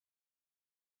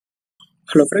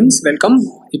Hello friends, welcome.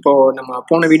 இப்போது நம்ம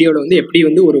போன வீடியோவில் வந்து எப்படி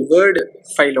வந்து ஒரு வேர்டு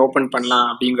ஃபைல் ஓப்பன் பண்ணலாம்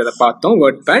அப்படிங்கிறத பார்த்தோம்,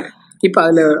 வேர்ட் பேட். இப்போ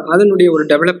அதனுடைய ஒரு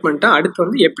டெவலப்மெண்ட்டாக அடுத்து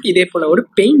வந்து எப்படி இதே போல் ஒரு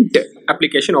பெயிண்ட்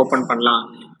அப்ளிகேஷன் ஓப்பன் பண்ணலாம்,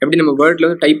 எப்படி நம்ம வேர்டில்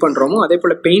வந்து டைப் பண்ணுறோமோ அதே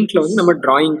போல் பெயிண்டில் வந்து நம்ம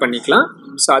ட்ராயிங் பண்ணிக்கலாம்.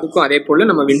 ஸோ அதுக்கும் அதே போல்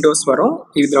நம்ம விண்டோஸ் வரும்,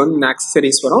 இதில் வந்து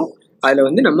ஆக்சசரிஸ் வரும், அதில்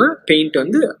வந்து நம்ம பெயிண்ட்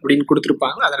வந்து அப்படின்னு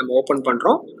கொடுத்துருப்பாங்க, அதை நம்ம ஓப்பன்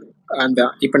பண்ணுறோம்.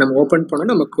 இப்போ நம்ம ஓப்பன்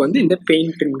பண்ணோம், நமக்கு வந்து இந்த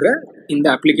பெயிண்ட்டுங்கிற இந்த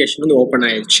அப்ளிகேஷன் வந்து ஓப்பன்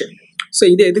ஆயிடுச்சு. ஸோ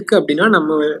இது எதுக்கு அப்படின்னா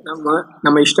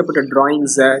நம்ம இஷ்டப்பட்ட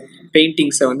ட்ராயிங்ஸை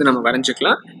பெயிண்டிங்ஸை வந்து நம்ம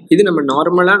வரைஞ்சிக்கலாம். இது நம்ம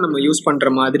நார்மலாக நம்ம யூஸ் பண்ணுற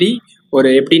மாதிரி ஒரு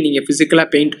எப்படி நீங்கள் ஃபிசிக்கலாக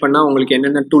பெயிண்ட் பண்ணால் உங்களுக்கு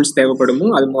என்னென்ன டூல்ஸ் தேவைப்படுமோ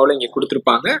அது போல் இங்கே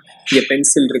கொடுத்துருப்பாங்க. இங்கே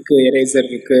பென்சில் இருக்குது, எரேசர்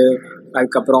இருக்குது,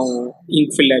 அதுக்கப்புறம்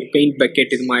இங்க் ஃபில்லர், பெயிண்ட்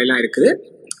பக்கெட், இது மாதிரிலாம் இருக்குது.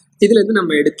 இதுலேருந்து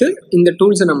நம்ம எடுத்து இந்த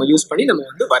டூல்ஸை நம்ம யூஸ் பண்ணி நம்ம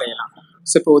வந்து வரையலாம்.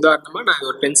 ஸோ இப்போ உதாரணமாக நான்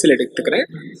ஒரு பென்சில்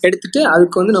எடுத்துட்டு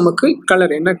அதுக்கு வந்து நமக்கு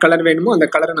கலர் என்ன கலர் வேணுமோ அந்த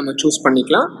கலரை நம்ம சூஸ்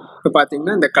பண்ணிக்கலாம். இப்போ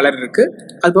பார்த்தீங்கன்னா இந்த கலர் இருக்குது.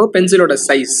 அதுபோக பென்சிலோட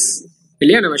சைஸ்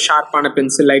இல்லையா, நம்ம ஷார்ப்பான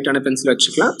பென்சில், லைட்டான பென்சில்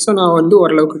வச்சுக்கலாம். ஸோ நான் வந்து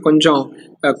ஓரளவுக்கு கொஞ்சம்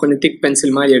திக்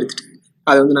பென்சில் மாதிரி எடுத்துகிட்டு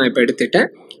அதை வந்து நான் இப்போ எடுத்துட்டேன்.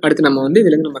 அடுத்து நம்ம வந்து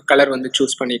இதுலேருந்து நம்ம கலர் வந்து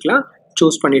சூஸ் பண்ணிக்கலாம்.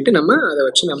 சூஸ் பண்ணிவிட்டு நம்ம அதை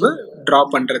வச்சு நம்ம ட்ரா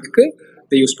பண்ணுறதுக்கு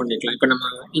இதை யூஸ் பண்ணிக்கலாம். இப்போ நம்ம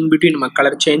இன்பிட்வீன் நம்ம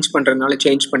கலர் சேஞ்ச் பண்ணுறதுனால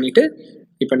சேஞ்ச் பண்ணிவிட்டு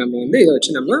இப்போ நம்ம வந்து இதை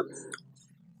வச்சு நம்ம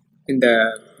இந்த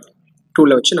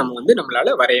டூலை வச்சு நம்ம வந்து நம்மளால்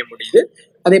வரைய முடியுது.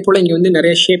 அதே போல் இங்கே வந்து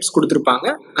நிறைய ஷேப்ஸ் கொடுத்துருப்பாங்க,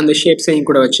 அந்த ஷேப்ஸையும்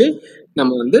கூட வச்சு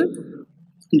நம்ம வந்து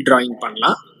ட்ராயிங்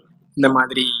பண்ணலாம். இந்த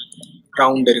மாதிரி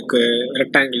ரவுண்ட் இருக்குது,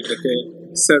 ரெக்டாங்கிள் இருக்குது,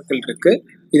 சர்க்கிள் இருக்குது,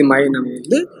 இது மாதிரி நம்ம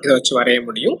வந்து இதை வச்சு வரைய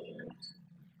முடியும்.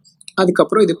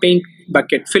 அதுக்கப்புறம் இது பெயிண்ட்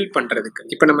பக்கெட் ஃபில் பண்ணுறதுக்கு,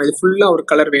 இப்போ நம்ம இது ஃபுல்லாக ஒரு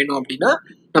கலர் வேணும் அப்படின்னா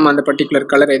நம்ம அந்த பர்டிகுலர்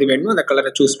கலர் எது வேணுமோ அந்த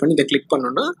கலரை சூஸ் பண்ணி இதை கிளிக்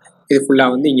பண்ணோன்னா இது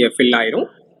ஃபுல்லாக வந்து இங்கே ஃபில் ஆயிரும்.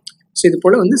 ஸோ இது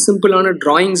போல் வந்து சிம்பிளான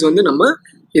ட்ராயிங்ஸ் வந்து நம்ம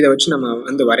இதை வச்சு நம்ம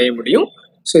வந்து வரைய முடியும்.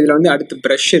 ஸோ இதில் வந்து அடுத்து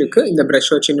ப்ரஷ் இருக்குது, இந்த ப்ரஷ்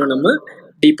வச்சு இன்னும் நம்ம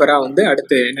டீப்பராக வந்து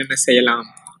அடுத்து என்னென்ன செய்யலாம்.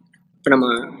 இப்போ நம்ம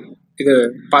இது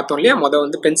பார்த்தோம் இல்லையா, மொதல்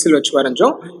வந்து பென்சில் வச்சு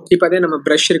வரைஞ்சோம். இப்போ அதே நம்ம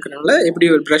ப்ரஷ் இருக்கிறனால எப்படி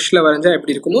ஒரு ப்ரஷ்ஷில் வரைஞ்சால்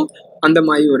எப்படி இருக்குமோ அந்த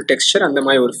மாதிரி ஒரு டெக்ஸ்சர், அந்த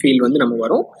மாதிரி ஒரு ஃபீல் வந்து நம்ம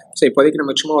வரும். ஸோ இப்போதைக்கு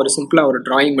நம்ம சும்மா ஒரு சிம்பிளாக ஒரு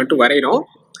ட்ராயிங் மட்டும் வரைகிறோம்.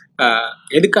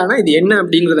 எதுக்கான இது என்ன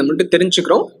அப்படிங்கிறத மட்டும்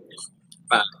தெரிஞ்சுக்கிறோம்.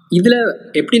 இதில்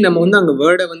எப்படி நம்ம வந்து அங்கே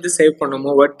வேர்டை வந்து save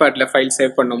பண்ணோமோ, word battle file save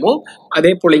பண்ணோமோ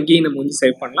அதே போல் இங்கேயும் நம்ம வந்து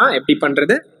சேவ் பண்ணலாம். எப்படி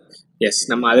பண்ணுறது? எஸ்,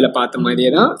 நம்ம அதில் பார்த்த மாதிரியே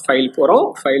தான் ஃபைல் போகிறோம்,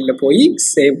 ஃபைலில் போய்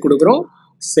சேவ் கொடுக்குறோம்.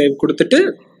 சேவ் கொடுத்துட்டு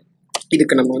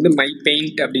இதுக்கு நம்ம வந்து மை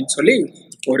பெயிண்ட் அப்படின்னு சொல்லி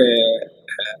ஒரு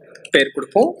பேர்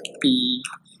கொடுப்போம், PEINT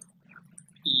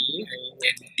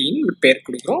பேர்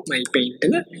கொடுக்குறோம், மை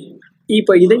பெயிண்ட்டுன்னு.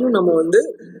 இப்போ இதையும் நம்ம வந்து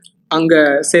அங்கே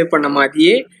சேவ் பண்ண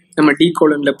மாதிரியே நம்ம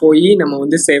டீகோலனில் போய் நம்ம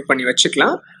வந்து சேவ் பண்ணி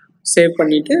வச்சுக்கலாம். சேவ்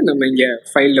பண்ணிவிட்டு நம்ம இங்கே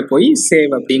ஃபைலில் போய்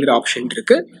சேவ் அப்படிங்கிற ஆப்ஷன்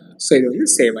இருக்குது. ஸோ இது வந்து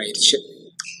சேவ் ஆயிடுச்சு.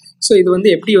 ஸோ இது வந்து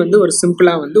எப்படி வந்து ஒரு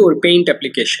சிம்பிளாக வந்து ஒரு பெயிண்ட்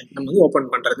அப்ளிகேஷன் நம்ம வந்து ஓப்பன்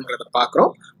பண்ணுறதுங்கிறத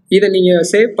பார்க்குறோம். இதை நீங்கள்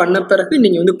சேவ் பண்ண பிறகு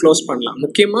நீங்கள் வந்து க்ளோஸ் பண்ணலாம்.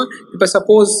 முக்கியமாக இப்போ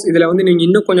சப்போஸ் இதில் வந்து நீங்கள்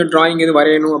இன்னும் கொஞ்சம் ட்ராயிங் எது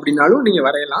வரையணும் அப்படின்னாலும் நீங்கள்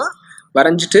வரையலாம்,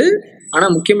 வரைஞ்சிட்டு.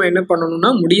 ஆனால் முக்கியமாக என்ன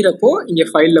பண்ணணும்னா முடிகிறப்போ இங்கே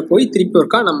ஃபைலில் போய் திருப்பி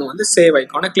ஒருக்கா நம்ம வந்து சேவ்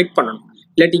ஐக்கானை கிளிக் பண்ணணும்.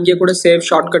 இல்லாட்டி இங்கே கூட சேவ்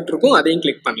ஷார்ட்கட் இருக்கும், அதையும்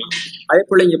கிளிக் பண்ணலாம். அதே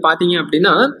போல் இங்கே பார்த்தீங்க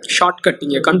அப்படின்னா ஷார்ட்கட்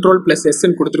இங்கே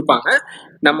Ctrl+Sன்னு கொடுத்துருப்பாங்க.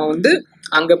 நம்ம வந்து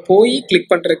அங்கே போய் கிளிக்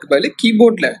பண்ணுறதுக்கு பதில்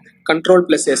கீபோர்டில்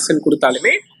Ctrl+Sன்னு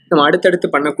கொடுத்தாலுமே நம்ம அடுத்தடுத்து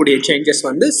பண்ணக்கூடிய சேஞ்சஸ்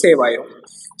வந்து சேவ் ஆயிரும்.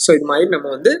 ஸோ இது மாதிரி நம்ம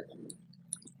வந்து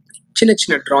சின்ன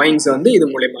சின்ன ட்ராயிங்ஸை வந்து இது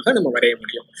மூலயமாக நம்ம வரைய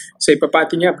முடியும். ஸோ இப்போ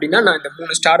பார்த்தீங்க அப்படின்னா நான் இந்த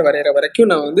 3 ஸ்டார் வரைகிற வரைக்கும்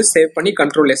நான் வந்து சேவ் பண்ணி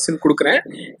Ctrl+Sன்னு கொடுக்குறேன்.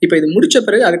 இப்போ இது முடித்த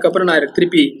பிறகு அதுக்கப்புறம் நான்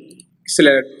திருப்பி சில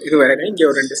இது வரைகிறேன், இங்கே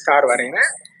ஒரு 2 ஸ்டார் வரைகிறேன்.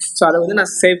 ஸோ அதை வந்து நான்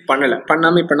சேவ்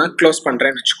பண்ணாமல் இப்போ நான் க்ளோஸ்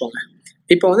பண்ணுறேன்னு வச்சுக்கோங்க.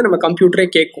 இப்போ வந்து நம்ம கம்ப்யூட்டரே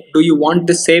கேட்கும், do you want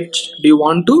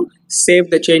to save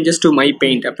the changes to my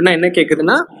paint அப்படின்னா என்ன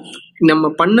கேட்குதுன்னா,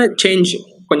 நம்ம பண்ண சேஞ்ச்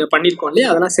கொஞ்சம் பண்ணியிருக்கோம் இல்லையா,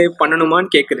 அதெல்லாம் சேவ் பண்ணணுமான்னு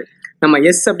கேட்குது. நம்ம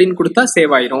எஸ் அப்படின்னு கொடுத்தா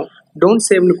சேவ் ஆயிரும், டோன்ட்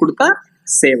சேவ்னு கொடுத்தா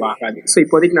சேவ் ஆகாது. ஸோ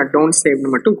இப்போதைக்கு நான் டோன்ட்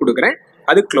சேவ்னு மட்டும் கொடுக்குறேன்,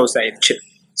 அது க்ளோஸ் ஆயிடுச்சு.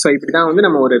 ஸோ இப்படி தான் வந்து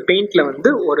நம்ம ஒரு பெயிண்டில்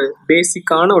வந்து ஒரு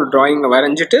பேசிக்கான ஒரு ட்ராயிங்கை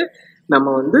வரைஞ்சிட்டு நம்ம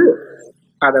வந்து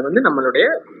அதை வந்து நம்மளுடைய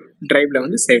ட்ரைவில்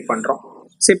வந்து சேவ் பண்ணுறோம்.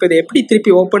 ஸோ இப்போ இதை எப்படி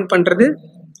திருப்பி ஓப்பன் பண்ணுறது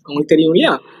உங்களுக்கு தெரியும்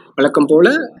இல்லையா. வழக்கம் போல்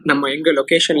நம்ம எங்கே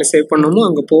லொக்கேஷனில் சேவ் பண்ணோமோ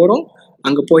அங்கே போகிறோம்,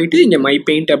 அங்கே போயிட்டு இங்கே மை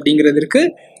பெயிண்ட் அப்படிங்கிறது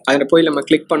இருக்குது, அதில் போய் நம்ம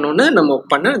கிளிக் பண்ணோன்னா நம்ம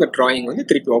பண்ண அந்த ட்ராயிங் வந்து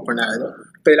திருப்பி ஓப்பன் ஆகுது.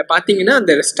 இப்போ இதில் பார்த்தீங்கன்னா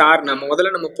அந்த ஸ்டார்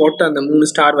முதல்ல நம்ம போட்ட அந்த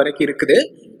 3 ஸ்டார் வரைக்கும் இருக்குது.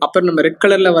 அப்புறம் நம்ம ரெட்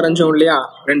கலரில் வரைஞ்சோம் இல்லையா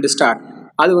 2 ஸ்டார்,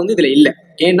 அது வந்து இதில் இல்லை,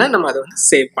 ஏன்னா நம்ம அதை வந்து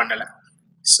சேவ் பண்ணலை.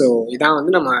 ஸோ இதான்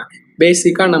வந்து நம்ம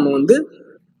பேசிக்காக நம்ம வந்து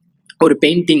ஒரு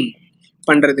பெயிண்டிங்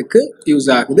பண்ணுறதுக்கு யூஸ்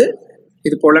ஆகுது.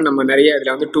 இது போல் நம்ம நிறைய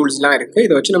இதில் வந்து டூல்ஸ்லாம் இருக்குது,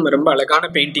 இதை வச்சு நம்ம ரொம்ப அழகான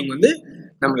பெயிண்டிங் வந்து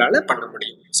நம்மளால் பண்ண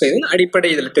முடியும். ஸோ இது அடிப்படை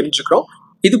இதில் தெரிஞ்சுக்கிறோம்.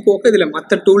 இது போக இதில்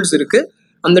மற்ற டூல்ஸ் இருக்குது,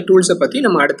 அந்த டூல்ஸை பற்றி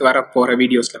நம்ம அடுத்து வர போகிற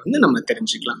வீடியோஸில் வந்து நம்ம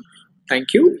தெரிஞ்சுக்கலாம்.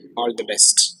 Thank you, all the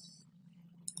best.